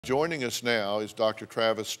Joining us now is Dr.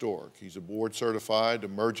 Travis Stork. He's a board-certified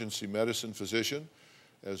emergency medicine physician,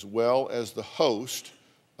 as well as the host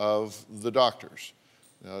of The Doctors.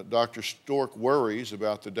 Now, Dr. Stork worries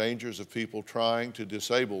about the dangers of people trying to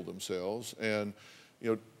disable themselves. And,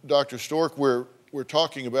 Dr. Stork, we're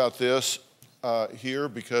talking about this here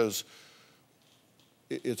because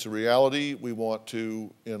it's a reality. We want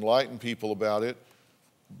to enlighten people about it.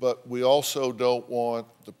 But we also don't want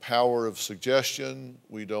the power of suggestion.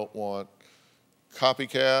 We don't want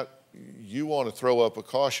copycat. You want to throw up a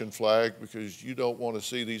caution flag because you don't want to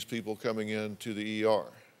see these people coming into the ER.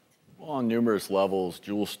 Well, on numerous levels,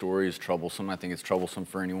 Juul's story is troublesome. I think it's troublesome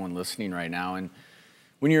for anyone listening right now. And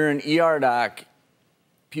when you're an ER doc,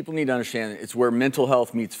 people need to understand it's where mental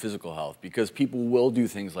health meets physical health, because people will do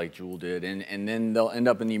things like Juul did, and then they'll end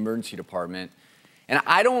up in the emergency department. And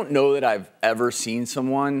I don't know that I've ever seen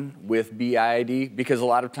someone with BID, because a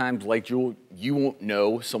lot of times, like Juul, you won't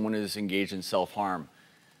know someone is engaged in self-harm.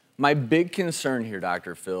 My big concern here,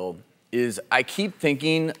 Dr. Phil, is I keep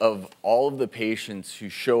thinking of all of the patients who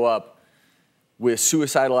show up with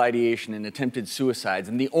suicidal ideation and attempted suicides,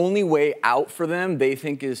 and the only way out for them, they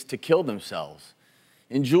think, is to kill themselves.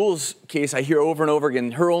 In Juul's case, I hear over and over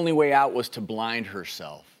again, her only way out was to blind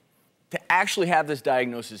herself. To actually have this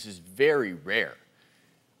diagnosis is very rare.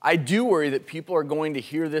 I do worry that people are going to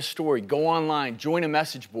hear this story, go online, join a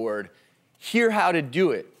message board, hear how to do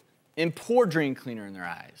it, and pour drain cleaner in their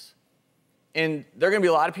eyes. And there are going to be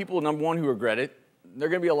a lot of people, number one, who regret it. There are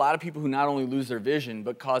going to be a lot of people who not only lose their vision,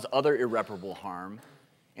 but cause other irreparable harm.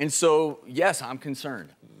 And so, yes, I'm concerned.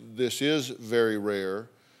 This is very rare.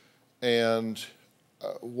 And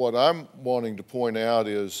what I'm wanting to point out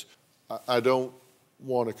is I don't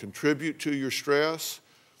want to contribute to your stress,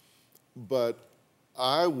 but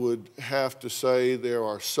I would have to say there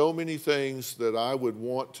are so many things that I would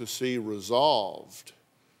want to see resolved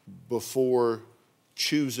before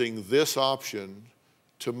choosing this option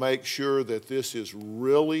to make sure that this is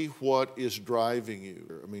really what is driving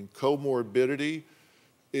you. I mean, comorbidity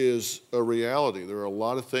is a reality. There are a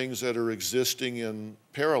lot of things that are existing in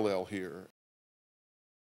parallel here.